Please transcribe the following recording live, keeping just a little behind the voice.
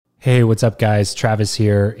Hey, what's up, guys? Travis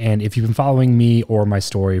here. And if you've been following me or my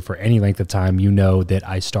story for any length of time, you know that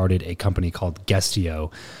I started a company called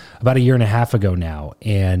Guestio about a year and a half ago now.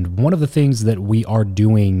 And one of the things that we are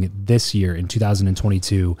doing this year in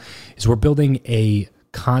 2022 is we're building a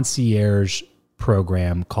concierge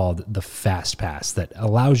program called the Fast Pass that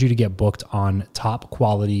allows you to get booked on top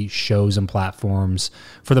quality shows and platforms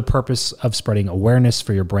for the purpose of spreading awareness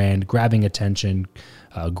for your brand, grabbing attention,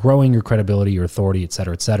 growing your credibility, your authority, et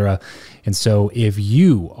cetera, et cetera. And so if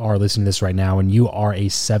you are listening to this right now and you are a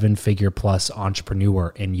 7-figure plus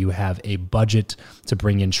entrepreneur and you have a budget to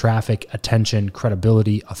bring in traffic, attention,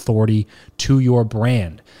 credibility, authority to your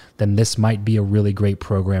brand, then this might be a really great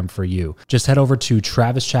program for you. Just head over to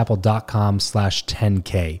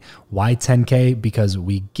travischappell.com/10K. Why 10K? Because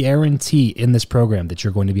we guarantee in this program that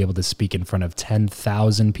you're going to be able to speak in front of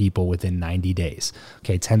 10,000 people within 90 days.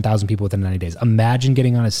 Okay, 10,000 people within 90 days. Imagine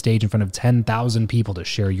getting on a stage in front of 10,000 people to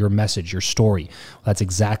share your message, your story. Well, that's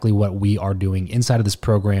exactly what we are doing inside of this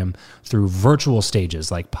program through virtual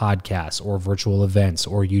stages like podcasts or virtual events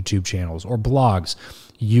or YouTube channels or blogs.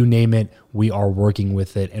 You name it, we are working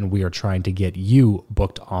with it, and we are trying to get you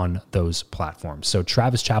booked on those platforms. So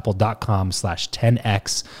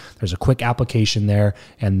travischappell.com/10X. There's a quick application there,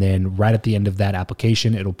 and then right at the end of that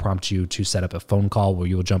application, it'll prompt you to set up a phone call where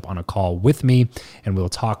you'll jump on a call with me, and we'll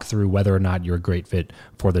talk through whether or not you're a great fit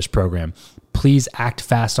for this program. Please act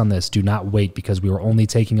fast on this. Do not wait, because we are only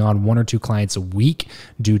taking on 1 or 2 clients a week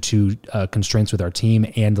due to constraints with our team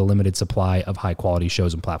and the limited supply of high quality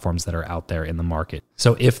shows and platforms that are out there in the market.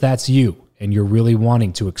 So if that's you and you're really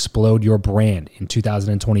wanting to explode your brand in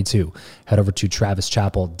 2022, head over to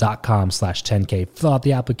travischappell.com/10K, fill out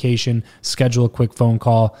the application, schedule a quick phone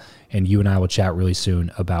call, and you and I will chat really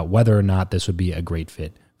soon about whether or not this would be a great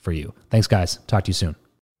fit for you. Thanks, guys. Talk to you soon.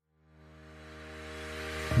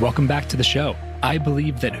 Welcome back to the show. I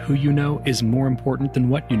believe that who you know is more important than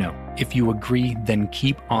what you know. If you agree, then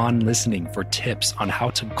keep on listening for tips on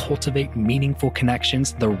how to cultivate meaningful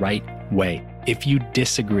connections the right way. If you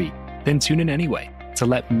disagree, then tune in anyway to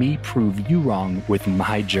let me prove you wrong with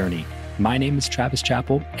my journey. My name is Travis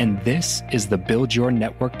Chappell, and this is the Build Your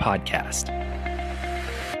Network podcast.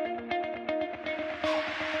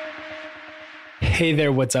 Hey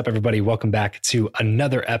there, what's up, everybody? Welcome back to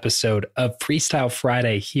another episode of Freestyle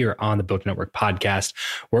Friday here on the Build Your Network podcast,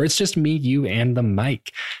 where it's just me, you, and the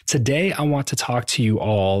mic. Today, I want to talk to you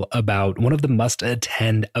all about one of the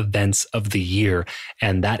must-attend events of the year,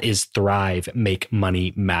 and that is Thrive, Make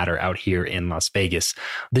Money Matter out here in Las Vegas.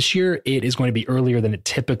 This year, it is going to be earlier than it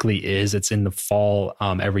typically is. It's in the fall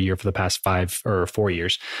every year for the past 5 or 4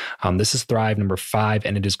 years. This is Thrive number 5,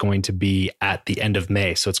 and it is going to be at the end of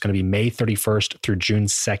May. So it's going to be May 31st through June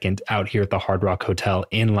 2nd out here at the Hard Rock Hotel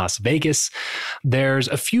in Las Vegas. There's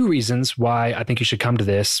a few reasons why I think you should come to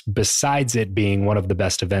this, besides it being one of the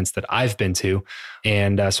best events that I've been to.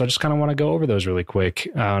 And so I just kind of want to go over those really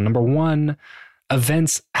quick. Number one,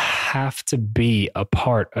 events have to be a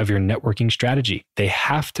part of your networking strategy. They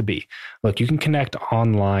have to be. Look, you can connect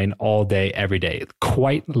online all day, every day.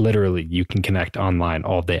 Quite literally, you can connect online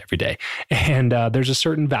all day, every day. And there's a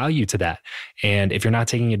certain value to that. And if you're not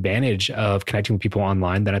taking advantage of connecting with people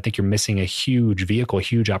online, then I think you're missing a huge vehicle,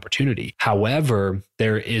 huge opportunity. However,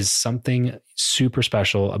 there is something super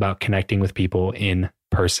special about connecting with people in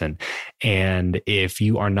person. And if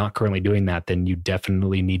you are not currently doing that, then you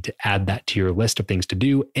definitely need to add that to your list of things to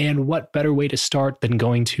do. And what better way to start than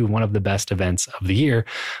going to one of the best events of the year,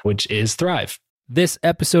 which is Thrive. This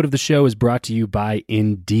episode of the show is brought to you by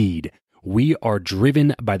Indeed. We are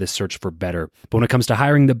driven by the search for better. But when it comes to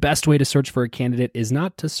hiring, the best way to search for a candidate is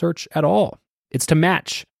not to search at all. It's to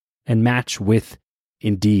match, and match with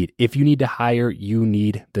Indeed. If you need to hire, you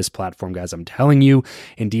need this platform, guys. I'm telling you,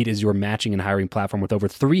 Indeed is your matching and hiring platform with over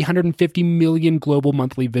 350 million global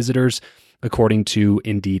monthly visitors, according to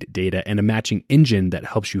Indeed data, and a matching engine that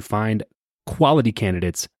helps you find quality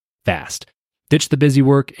candidates fast. Ditch the busy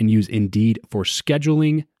work and use Indeed for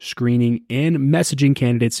scheduling, screening, and messaging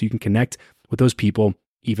candidates so you can connect with those people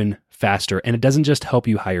even faster. And it doesn't just help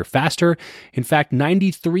you hire faster. In fact,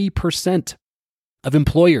 93% of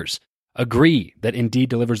employers agree that Indeed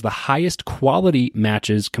delivers the highest quality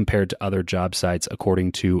matches compared to other job sites,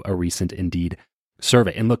 according to a recent Indeed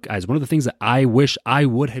survey. And look, guys, one of the things that I wish I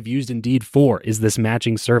would have used Indeed for is this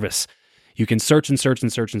matching service. You can search and search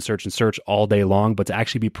and search and search and search all day long, but to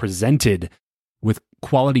actually be presented with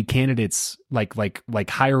quality candidates, like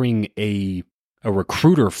hiring a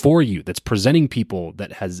recruiter for you that's presenting people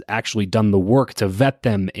that has actually done the work to vet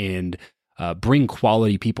them and bring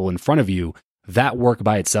quality people in front of you. That work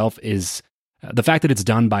by itself is the fact that it's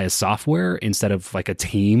done by a software instead of like a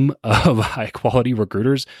team of high quality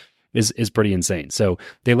recruiters is pretty insane. So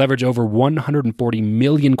they leverage over 140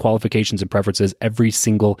 million qualifications and preferences every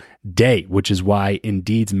single day, which is why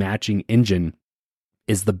Indeed's matching engine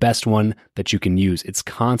is the best one that you can use. It's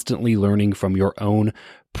constantly learning from your own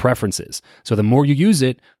preferences. So the more you use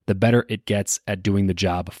it, the better it gets at doing the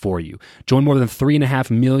job for you. Join more than 3.5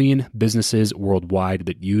 million businesses worldwide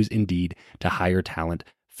that use Indeed to hire talent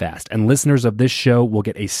fast. And listeners of this show will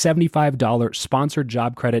get a $75 sponsored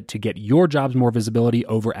job credit to get your jobs more visibility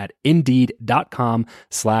over at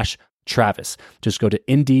Indeed.com/Travis. Just go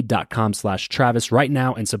to Indeed.com/Travis right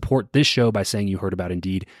now and support this show by saying you heard about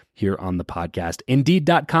Indeed here on the podcast.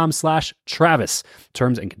 Indeed.com/Travis.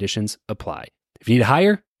 Terms and conditions apply. If you need to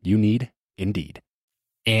hire, you need Indeed.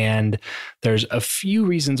 And there's a few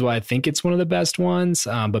reasons why I think it's one of the best ones,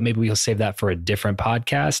 but maybe we'll save that for a different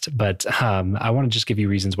podcast. But I want to just give you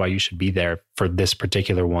reasons why you should be there for this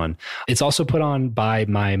particular one. It's also put on by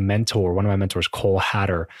my mentor, one of my mentors, Cole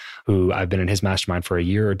Hatter, who I've been in his mastermind for a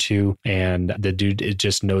year or two. And the dude, it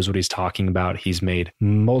just knows what he's talking about. He's made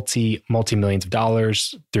multi-millions of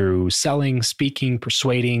dollars through selling, speaking,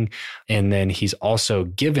 persuading. And then he's also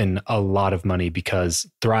given a lot of money because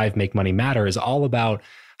Thrive, Make Money Matter is all about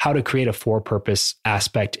how to create a for-purpose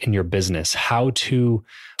aspect in your business, how to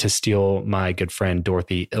steal my good friend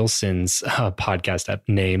Dorothy Ilson's podcast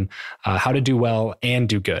name, how to do well and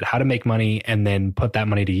do good, how to make money and then put that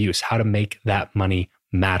money to use, how to make that money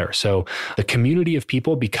matter. So the community of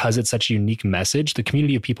people, because it's such a unique message, the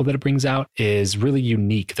community of people that it brings out is really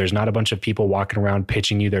unique. There's not a bunch of people walking around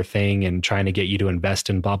pitching you their thing and trying to get you to invest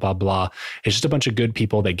in blah, blah, blah. It's just a bunch of good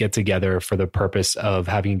people that get together for the purpose of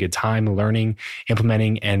having a good time, learning,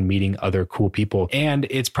 implementing, and meeting other cool people. And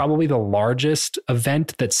it's probably the largest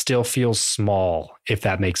event that still feels small, if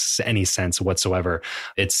that makes any sense whatsoever.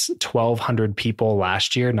 It's 1,200 people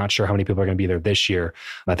last year. Not sure how many people are going to be there this year.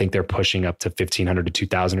 I think they're pushing up to 1,500 to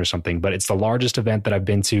 2,000 or something, but it's the largest event that I've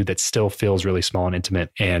been to that still feels really small and intimate.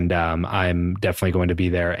 And I'm definitely going to be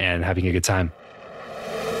there and having a good time.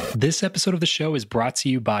 This episode of the show is brought to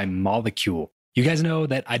you by Molekule. You guys know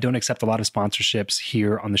that I don't accept a lot of sponsorships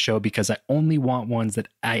here on the show because I only want ones that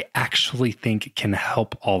I actually think can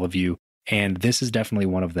help all of you. And this is definitely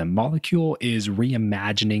one of them. Molekule is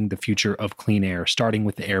reimagining the future of clean air, starting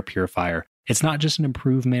with the air purifier. It's not just an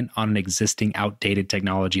improvement on an existing outdated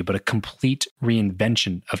technology, but a complete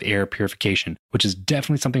reinvention of air purification, which is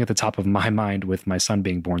definitely something at the top of my mind with my son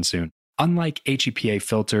being born soon. Unlike HEPA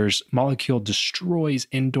filters, Molekule destroys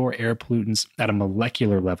indoor air pollutants at a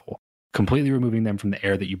molecular level, completely removing them from the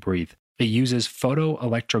air that you breathe. It uses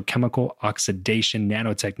photoelectrochemical oxidation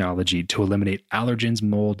nanotechnology to eliminate allergens,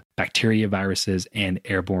 mold, bacteria, viruses, and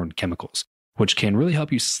airborne chemicals, which can really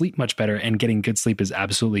help you sleep much better. And getting good sleep is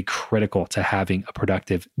absolutely critical to having a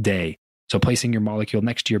productive day. So placing your Molekule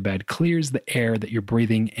next to your bed clears the air that you're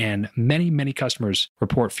breathing, and many, many customers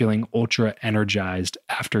report feeling ultra energized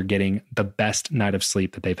after getting the best night of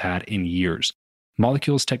sleep that they've had in years.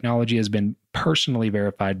 Molekule's technology has been personally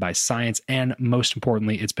verified by science, and most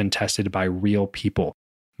importantly, it's been tested by real people.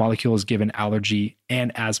 Molekule has given allergy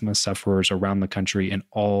and asthma sufferers around the country an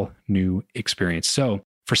all-new experience. So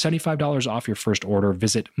for $75 off your first order,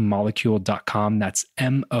 visit molekule.com. That's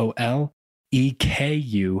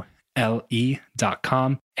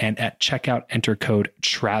MOLEKULE.com. And at checkout, enter code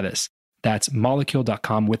TRAVIS. That's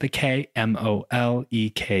molekule.com with a K,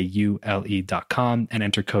 MOLEKULE.com, and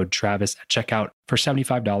enter code TRAVIS at checkout for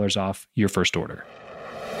 $75 off your first order.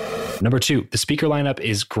 Number 2, the speaker lineup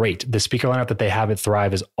is great. The speaker lineup that they have at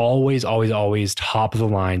Thrive is always, always, always top of the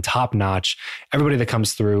line, top notch. Everybody that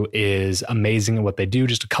comes through is amazing at what they do.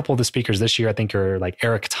 Just a couple of the speakers this year, I think, are like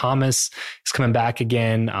Eric Thomas is coming back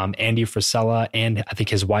again, Andy Frisella, and I think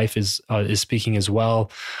his wife is speaking as well.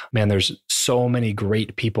 Man, there's so many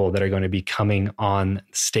great people that are going to be coming on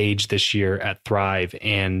stage this year at Thrive,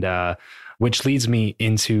 and which leads me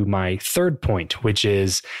into my third point, which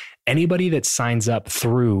is anybody that signs up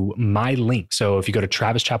through my link. So if you go to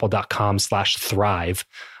travischapel.com/thrive,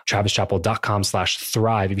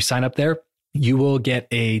 travischapel.com/thrive, if you sign up there, you will get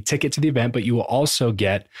a ticket to the event, but you will also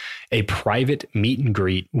get a private meet and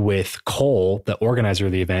greet with Cole, the organizer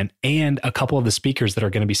of the event, and a couple of the speakers that are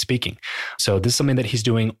going to be speaking. So this is something that he's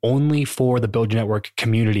doing only for the Build Your Network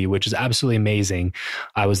community, which is absolutely amazing.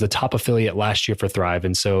 I was the top affiliate last year for Thrive.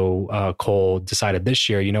 And so Cole decided this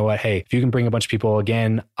year, you know what, hey, if you can bring a bunch of people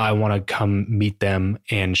again, I want to come meet them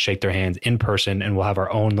and shake their hands in person. And we'll have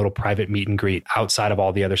our own little private meet and greet outside of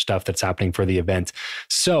all the other stuff that's happening for the event.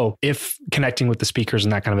 So if connecting with the speakers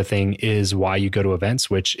and that kind of a thing is why you go to events,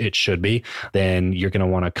 which it should be, then you're going to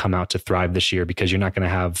want to come out to Thrive this year, because you're not going to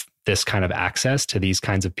have this kind of access to these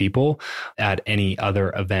kinds of people at any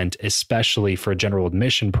other event, especially for general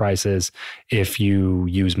admission prices if you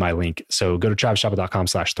use my link. So go to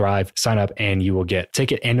travischappell.com/thrive, sign up, and you will get a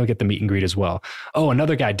ticket and you'll get the meet and greet as well. Oh,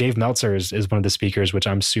 another guy, Dave Meltzer, is one of the speakers, which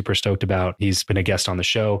I'm super stoked about. He's been a guest on the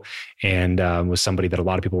show and was somebody that a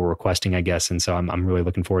lot of people were requesting, I guess. And so I'm really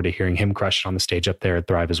looking forward to hearing him crush it on the stage up there at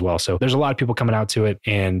Thrive as well. So there's a lot of people coming out to it.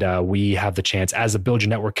 And we have the chance as a Build Your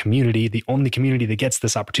Network community, the only community that gets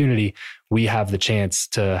this opportunity, we have the chance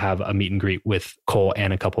to have a meet and greet with Cole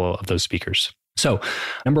and a couple of those speakers. So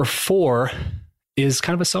number 4 is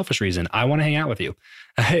kind of a selfish reason. I want to hang out with you.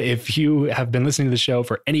 If you have been listening to the show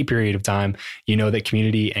for any period of time, you know that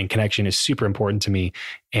community and connection is super important to me.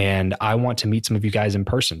 And I want to meet some of you guys in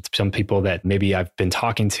person. Some people that maybe I've been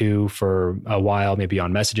talking to for a while, maybe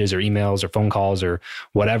on messages or emails or phone calls or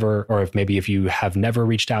whatever. Or if you have never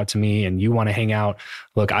reached out to me and you want to hang out,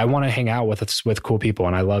 look, I want to hang out with cool people.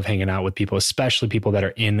 And I love hanging out with people, especially people that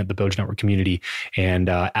are in the Build Your Network community. And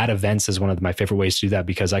at events is one of my favorite ways to do that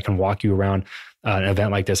because I can walk you around an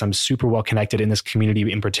event like this. I'm super well connected in this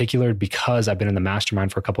community in particular because I've been in the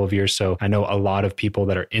mastermind for a couple of years. So I know a lot of people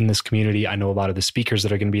that are in this community. I know a lot of the speakers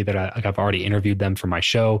that are going to be there. I've already interviewed them for my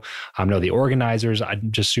show. I know the organizers.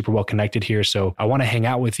 I'm just super well connected here. So I want to hang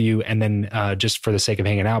out with you. And then just for the sake of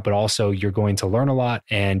hanging out, but also you're going to learn a lot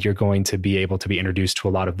and you're going to be able to be introduced to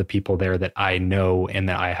a lot of the people there that I know and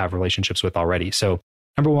that I have relationships with already. So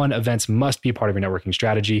number 1, events must be a part of your networking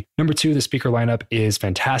strategy. Number 2, the speaker lineup is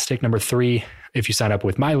fantastic. Number 3, if you sign up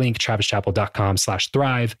with my link,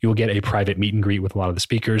 travischappell.com/thrive, you will get a private meet and greet with a lot of the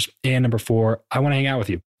speakers. And number 4, I want to hang out with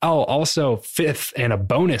you. Oh, also 5th and a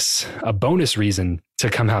bonus reason to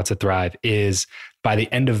come out to Thrive is by the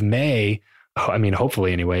end of May,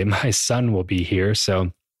 hopefully anyway, my son will be here.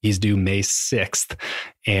 So he's due May 6th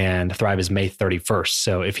and Thrive is May 31st.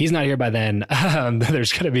 So if he's not here by then,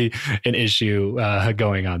 there's going to be an issue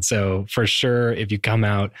going on. So for sure, if you come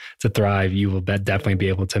out to Thrive, you will definitely be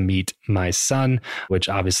able to meet my son, which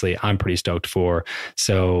obviously I'm pretty stoked for.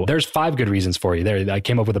 So there's 5 good reasons for you there. I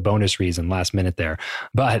came up with a bonus reason last minute there.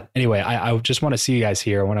 But anyway, I just want to see you guys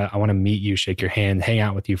here. I want to meet you, shake your hand, hang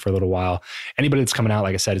out with you for a little while. Anybody that's coming out,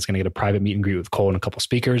 like I said, is going to get a private meet and greet with Cole and a couple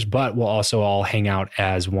speakers, but we'll also all hang out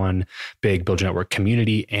as one big Build Your Network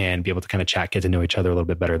community and be able to kind of chat, get to know each other a little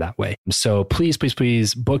bit better that way. So please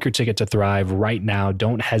book your ticket to Thrive right now.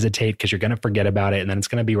 Don't hesitate because you're going to forget about it. And then it's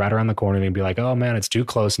going to be right around the corner and you'll be like, oh man, it's too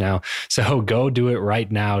close now. So go do it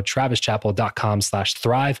right now.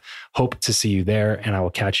 travischappell.com/thrive. Hope to see you there. And I will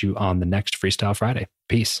catch you on the next Freestyle Friday.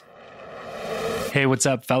 Peace. Hey, what's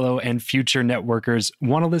up, fellow and future networkers?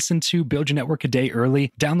 Want to listen to Build Your Network a day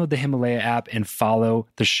early? Download the Himalaya app and follow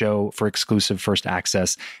the show for exclusive first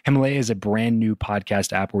access. Himalaya is a brand new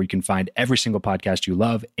podcast app where you can find every single podcast you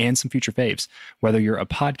love and some future faves. Whether you're a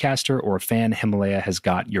podcaster or a fan, Himalaya has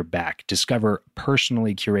got your back. Discover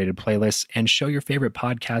personally curated playlists and show your favorite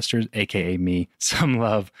podcasters, aka me, some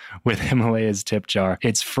love with Himalaya's tip jar.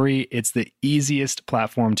 It's free. It's the easiest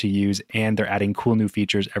platform to use, and they're adding cool new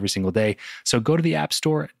features every single day. So go to the App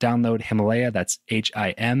Store, download Himalaya, that's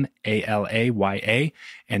Himalaya,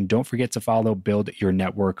 and don't forget to follow Build Your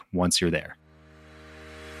Network once you're there.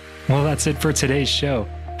 Well, that's it for today's show.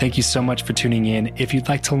 Thank you so much for tuning in. If you'd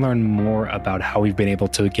like to learn more about how we've been able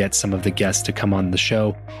to get some of the guests to come on the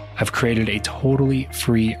show, I've created a totally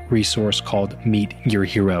free resource called Meet Your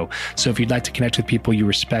Hero. So if you'd like to connect with people you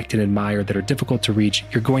respect and admire that are difficult to reach,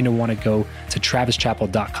 you're going to want to go to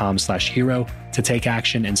travischappell.com/hero to take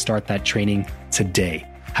action and start that training today.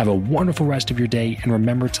 Have a wonderful rest of your day, and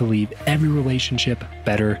remember to leave every relationship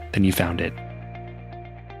better than you found it.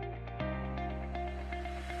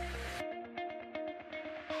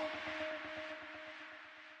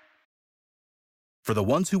 For the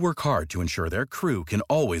ones who work hard to ensure their crew can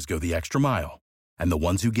always go the extra mile, and the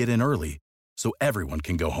ones who get in early so everyone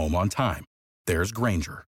can go home on time, there's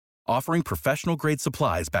Grainger, offering professional-grade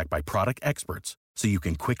supplies backed by product experts so you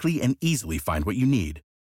can quickly and easily find what you need.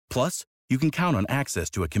 Plus, you can count on access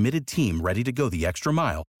to a committed team ready to go the extra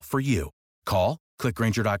mile for you. Call, click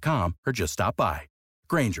Grainger.com, or just stop by.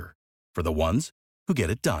 Grainger, for the ones who get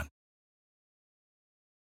it done.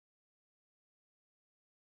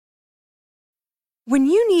 When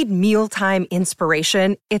you need mealtime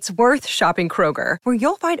inspiration, it's worth shopping Kroger, where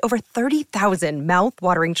you'll find over 30,000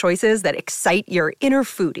 mouth-watering choices that excite your inner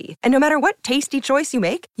foodie. And no matter what tasty choice you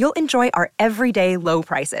make, you'll enjoy our everyday low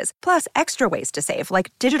prices, plus extra ways to save,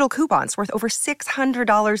 like digital coupons worth over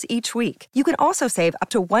 $600 each week. You can also save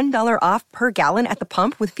up to $1 off per gallon at the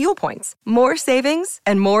pump with fuel points. More savings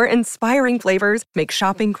and more inspiring flavors make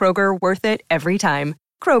shopping Kroger worth it every time.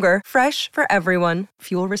 Kroger, fresh for everyone.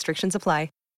 Fuel restrictions apply.